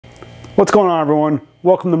What's going on, everyone?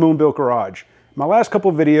 Welcome to Moonbuilt Garage. In my last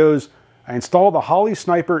couple of videos, I installed the Holley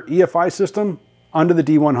Sniper EFI system onto the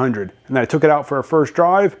D100, and then I took it out for a first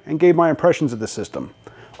drive and gave my impressions of the system.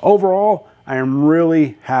 Overall, I am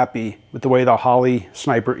really happy with the way the Holley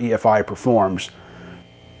Sniper EFI performs.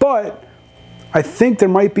 But I think there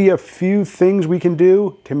might be a few things we can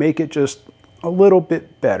do to make it just a little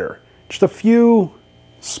bit better. Just a few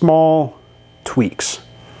small tweaks.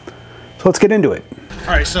 So let's get into it. All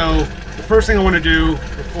right, so the first thing I want to do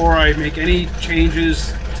before I make any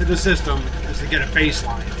changes to the system is to get a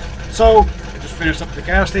baseline. So I just finished up at the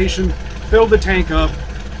gas station, filled the tank up,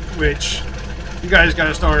 which you guys got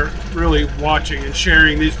to start really watching and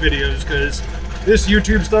sharing these videos, because this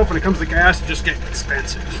YouTube stuff, when it comes to gas, it just gets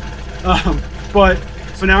expensive. But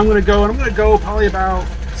so now I'm going to go probably about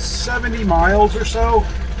 70 miles or so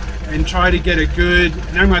and try to get a good, and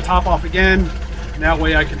then I'm going to top off again, and that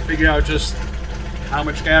way I can figure out just how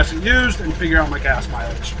much gas it used and figure out my gas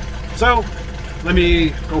mileage. So let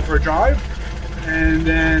me go for a drive and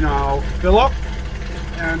then I'll fill up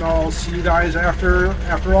and I'll see you guys after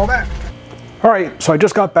all that. All right, so I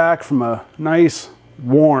just got back from a nice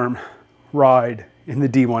warm ride in the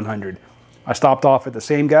D100. I stopped off at the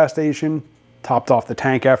same gas station, topped off the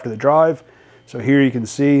tank after the drive. So here you can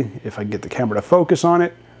see, if I can get the camera to focus on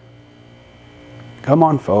it. Come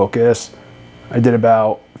on, focus. I did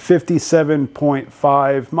about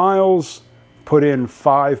 57.5 miles, put in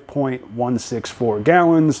 5.164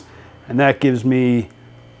 gallons, and that gives me,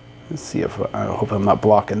 let's see if, I hope I'm not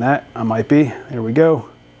blocking that. I might be. There we go.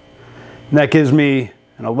 And that gives me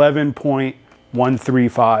an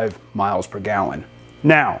 11.135 miles per gallon.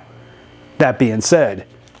 Now, that being said,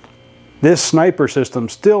 this Sniper system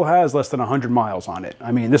still has less than 100 miles on it.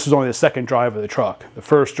 I mean, this is only the second drive of the truck. The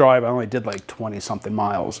first drive, I only did like 20 something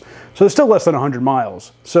miles. So it's still less than 100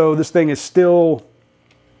 miles. So this thing is still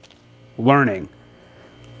learning.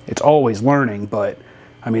 It's always learning, but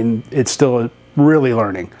I mean, it's still really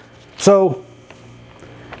learning. So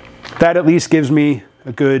that at least gives me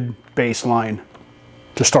a good baseline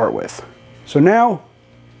to start with. So now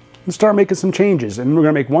let's start making some changes, and we're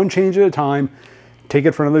gonna make one change at a time, take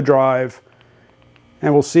it for another drive,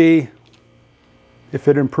 and we'll see if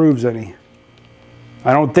it improves any.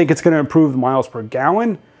 I don't think it's going to improve the miles per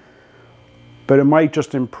gallon, but it might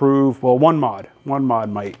just improve, well, one mod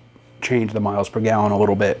might change the miles per gallon a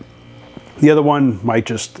little bit. The other one might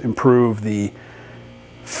just improve the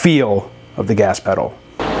feel of the gas pedal.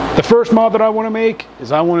 The first mod that I want to make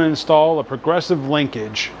is I want to install a progressive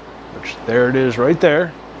linkage, which there it is right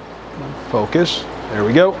there. Focus, there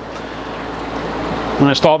we go. I'm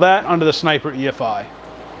going to install that onto the Sniper EFI.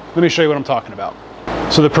 Let me show you what I'm talking about.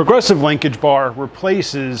 So the progressive linkage bar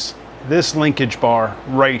replaces this linkage bar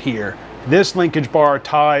right here. This linkage bar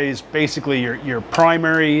ties basically your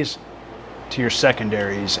primaries to your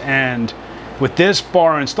secondaries. And with this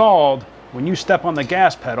bar installed, when you step on the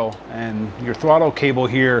gas pedal and your throttle cable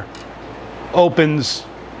here opens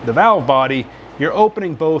the valve body, you're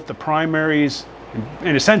opening both the primaries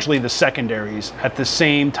and essentially the secondaries at the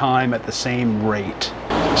same time, at the same rate.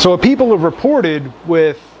 So what people have reported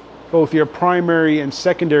with both your primary and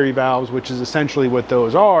secondary valves, which is essentially what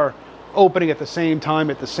those are, opening at the same time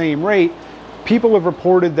at the same rate, people have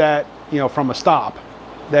reported that, you know, from a stop,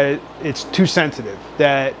 that it's too sensitive,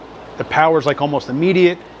 that the power's like almost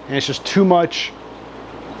immediate and it's just too much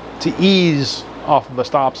to ease off of a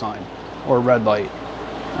stop sign or a red light.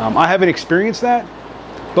 I haven't experienced that.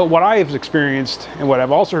 But what I have experienced, and what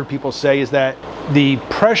I've also heard people say, is that the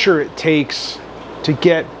pressure it takes to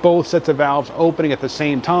get both sets of valves opening at the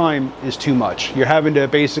same time is too much. You're having to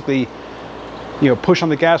basically, you know, push on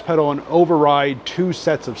the gas pedal and override two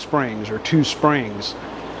sets of springs or two springs.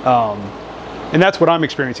 And that's what I'm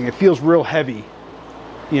experiencing. It feels real heavy,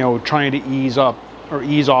 you know, trying to ease up or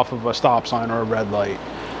ease off of a stop sign or a red light.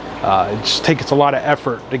 It just takes a lot of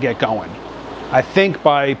effort to get going. I think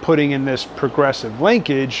by putting in this progressive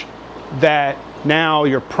linkage, that now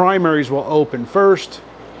your primaries will open first,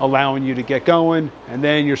 allowing you to get going, and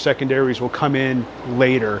then your secondaries will come in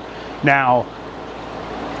later. Now,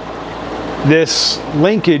 this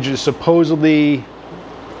linkage is supposedly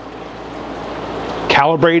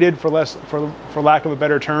calibrated, for lack of a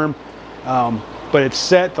better term, but it's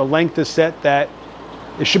set, the length is set that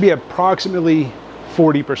it should be approximately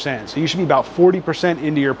 40%. So you should be about 40%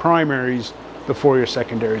 into your primaries before your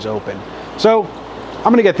secondaries open. So I'm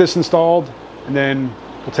going to get this installed and then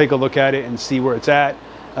we'll take a look at it and see where it's at.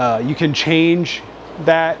 You can change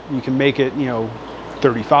that. You can make it, you know,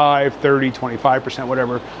 35, 30, 25%,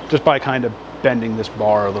 whatever, just by kind of bending this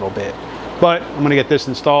bar a little bit. But I'm going to get this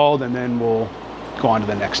installed and then we'll go on to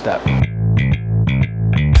the next step.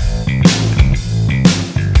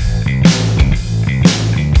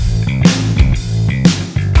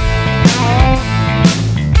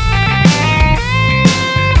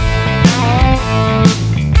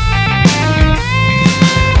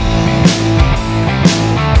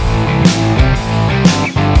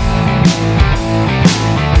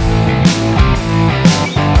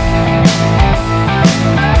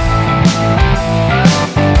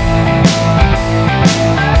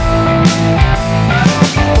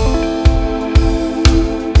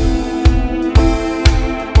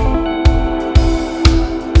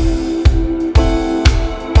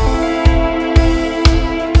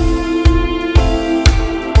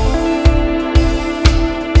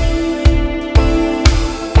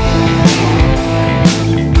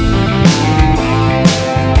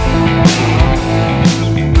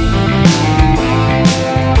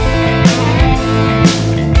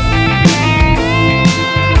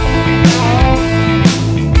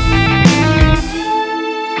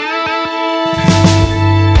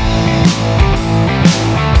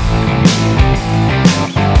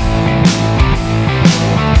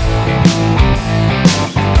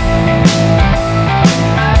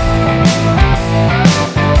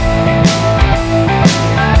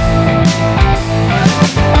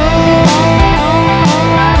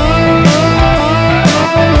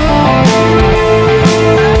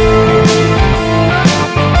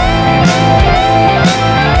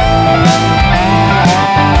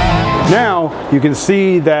 you can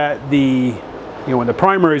see that when the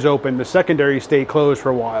primaries open, the secondaries stay closed for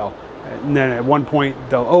a while. And then at one point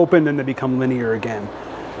they'll open, then they become linear again.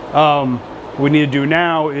 What we need to do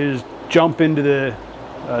now is jump into the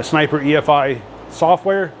Sniper EFI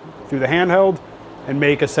software through the handheld and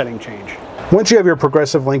make a setting change. Once you have your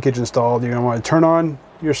progressive linkage installed, you're going to want to turn on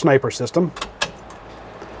your Sniper system.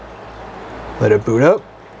 Let it boot up.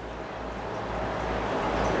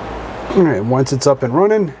 All right, once it's up and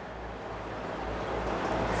running,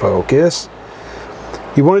 focus.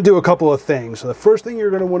 You want to do a couple of things. So the first thing you're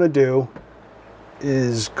going to want to do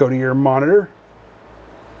is go to your monitor.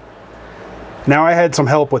 Now I had some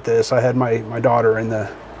help with this. I had my daughter in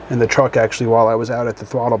the truck actually while I was out at the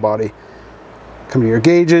throttle body. Come to your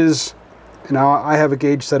gauges. And now I have a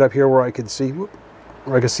gauge set up here where I can see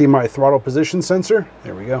my throttle position sensor.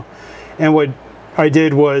 There we go. And what I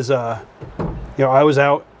did was, I was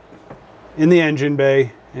out in the engine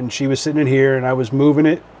bay and she was sitting in here and I was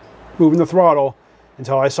moving the throttle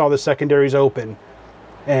until I saw the secondaries open.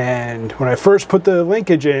 And when I first put the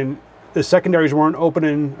linkage in, the secondaries weren't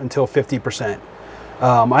opening until 50%.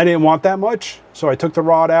 I didn't want that much, so I took the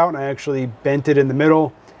rod out and I actually bent it in the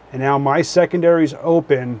middle, and now my secondaries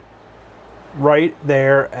open right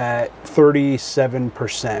there at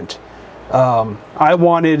 37%. I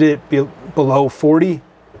wanted it below 40,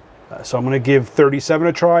 so I'm going to give 37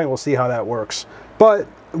 a try and we'll see how that works. But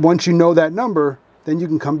once you know that number, then you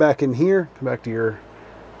can come back in here, come back to your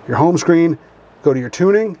home screen, go to your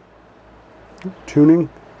tuning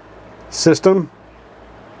system.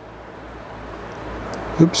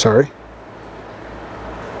 Oops, sorry.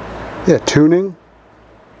 Yeah, tuning.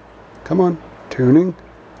 Come on, tuning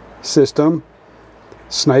system,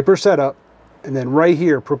 Sniper setup, and then right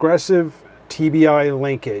here, progressive TBI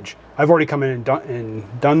linkage. I've already come in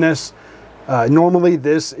and done this. Normally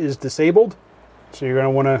this is disabled, so you're going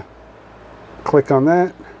to want to click on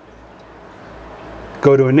that.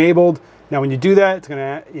 Go to enabled. Now when you do that, it's going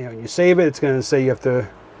to, when you save it, it's going to say you have to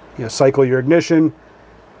cycle your ignition,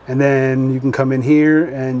 and then you can come in here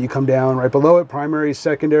and you come down right below it, primary,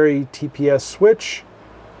 secondary, TPS switch.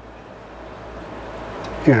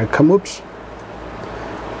 You're going to come, oops.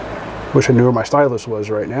 Wish I knew where my stylus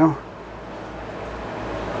was right now.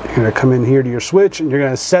 You're going to come in here to your switch and you're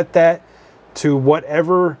going to set that to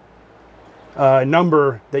whatever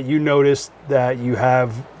number that you notice that you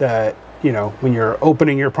have, that when you're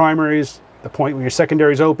opening your primaries, the point when your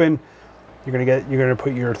secondaries open, you're gonna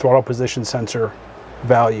put your throttle position sensor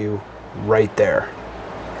value right there.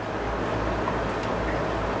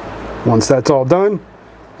 Once that's all done,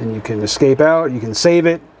 then you can escape out, you can save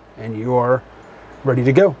it, and you are ready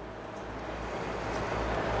to go.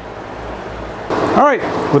 All right,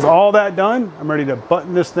 with all that done, I'm ready to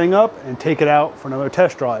button this thing up and take it out for another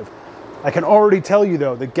test drive. I can already tell you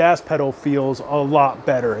though, the gas pedal feels a lot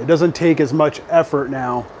better. It doesn't take as much effort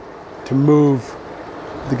now to move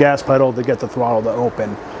the gas pedal to get the throttle to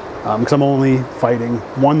open, because I'm only fighting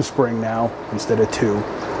one spring now instead of two.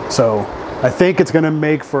 So I think it's going to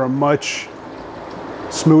make for a much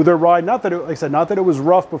smoother ride. Not that it, like I said, not that it was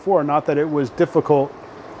rough before, not that it was difficult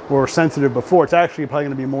or sensitive before. It's actually probably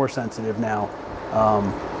going to be more sensitive now.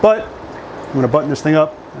 But I'm going to button this thing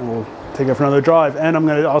up and we'll take it for another drive. And I'm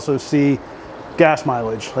going to also see gas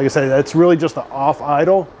mileage. Like I said, that's really just the off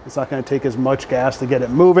idle. It's not going to take as much gas to get it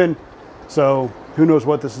moving. So who knows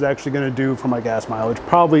what this is actually going to do for my gas mileage?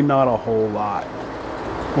 Probably not a whole lot.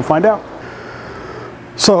 We'll find out.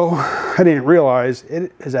 So I didn't realize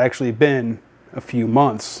it has actually been a few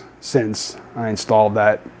months since I installed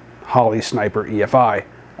that Holley Sniper EFI.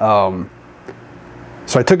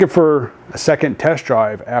 So I took it for a second test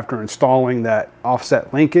drive after installing that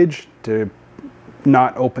offset linkage to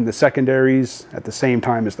not open the secondaries at the same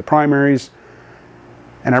time as the primaries,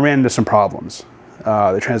 and I ran into some problems.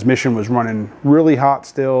 The transmission was running really hot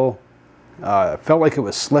still. Felt like it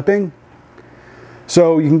was slipping.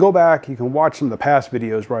 So you can go back, you can watch some of the past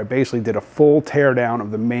videos where I basically did a full teardown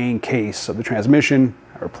of the main case of the transmission.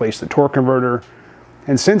 I replaced the torque converter,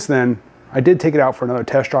 and since then I did take it out for another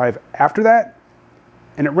test drive after that,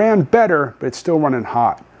 and it ran better, but it's still running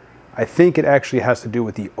hot. I think it actually has to do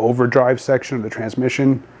with the overdrive section of the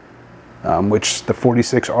transmission, which the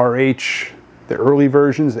 46RH, the early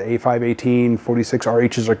versions, the A518,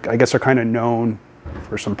 46RHs, I guess are kind of known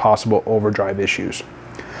for some possible overdrive issues.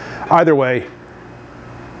 Either way,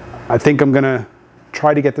 I think I'm gonna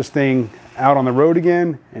try to get this thing out on the road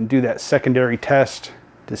again and do that secondary test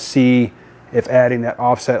to see if adding that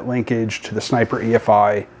offset linkage to the Sniper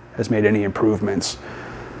EFI has made any improvements.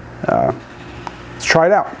 Let's try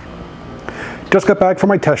it out. Just got back from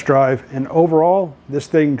my test drive, and overall, this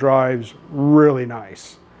thing drives really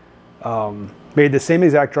nice. Made the same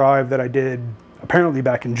exact drive that I did apparently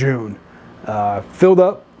back in June. Filled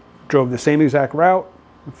up, drove the same exact route,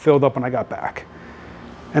 filled up when I got back.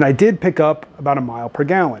 And I did pick up about 1 mile per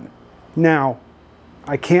gallon. Now,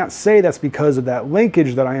 I can't say that's because of that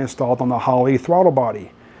linkage that I installed on the Holley throttle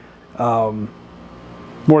body. More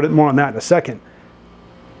on that in a second.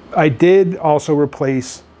 I did also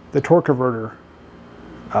replace the torque converter.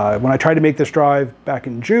 When I tried to make this drive back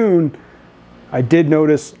in June, I did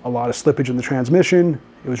notice a lot of slippage in the transmission.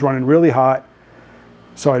 It was running really hot,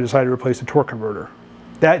 so I decided to replace the torque converter.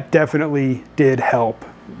 That definitely did help.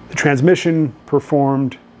 The transmission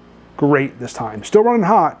performed great this time. Still running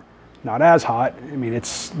hot, not as hot. I mean,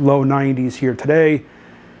 it's low 90s here today.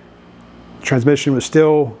 The transmission was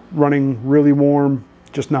still running really warm,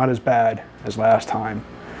 just not as bad as last time.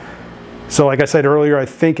 So like I said earlier, I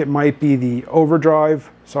think it might be the overdrive.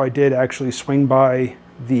 So I did actually swing by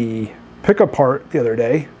the pickup part the other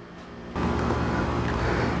day,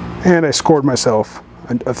 and I scored myself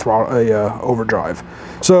a overdrive.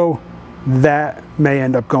 So that may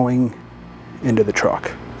end up going into the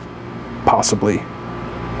truck, possibly.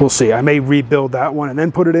 We'll see. I may rebuild that one and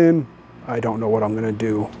then put it in. I don't know what I'm going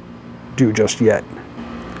to do just yet.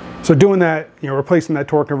 So doing that, replacing that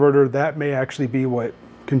torque converter, that may actually be what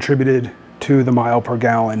contributed to the mile per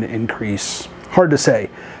gallon increase. Hard to say,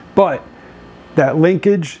 but that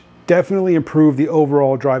linkage definitely improved the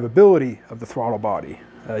overall drivability of the throttle body.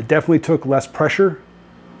 It definitely took less pressure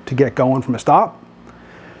to get going from a stop.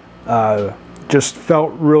 Just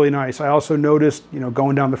felt really nice. I also noticed,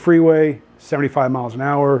 going down the freeway, 75 miles an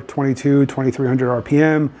hour, 2300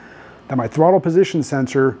 RPM, that my throttle position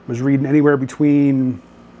sensor was reading anywhere between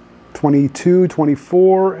 22,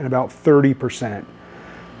 24, and about 30%.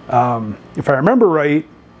 If I remember right,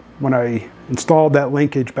 when I installed that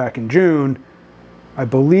linkage back in June, I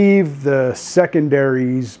believe the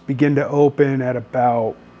secondaries begin to open at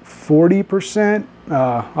about 40%.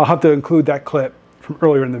 I'll have to include that clip from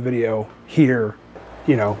earlier in the video here.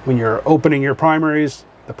 When you're opening your primaries,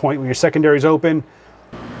 the point when your secondaries open.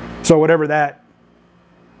 So whatever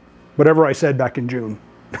I said back in June.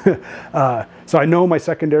 So I know my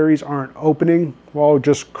secondaries aren't opening while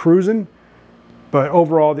just cruising, but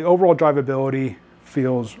overall, the overall drivability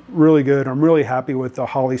feels really good. I'm really happy with the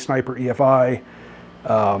Holley Sniper EFI.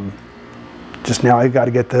 Just now I've got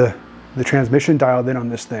to get the transmission dialed in on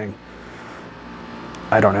this thing.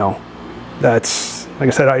 I don't know. That's, like I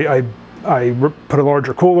said, I put a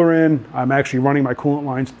larger cooler in. I'm actually running my coolant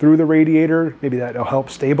lines through the radiator. Maybe that'll help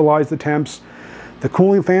stabilize the temps. The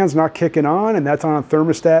cooling fan's not kicking on, and that's on a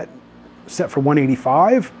thermostat set for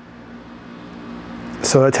 185.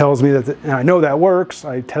 So that tells me that, and I know that works.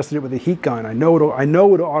 I tested it with a heat gun. I know it'll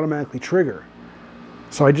automatically trigger.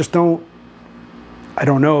 So I don't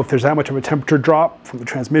know if there's that much of a temperature drop from the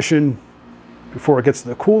transmission before it gets to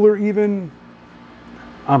the cooler even.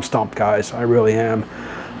 I'm stumped, guys. I really am.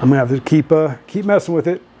 I'm gonna have to keep messing with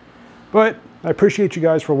it. But I appreciate you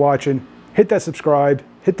guys for watching. Hit that subscribe,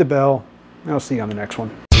 hit the bell, and I'll see you on the next one.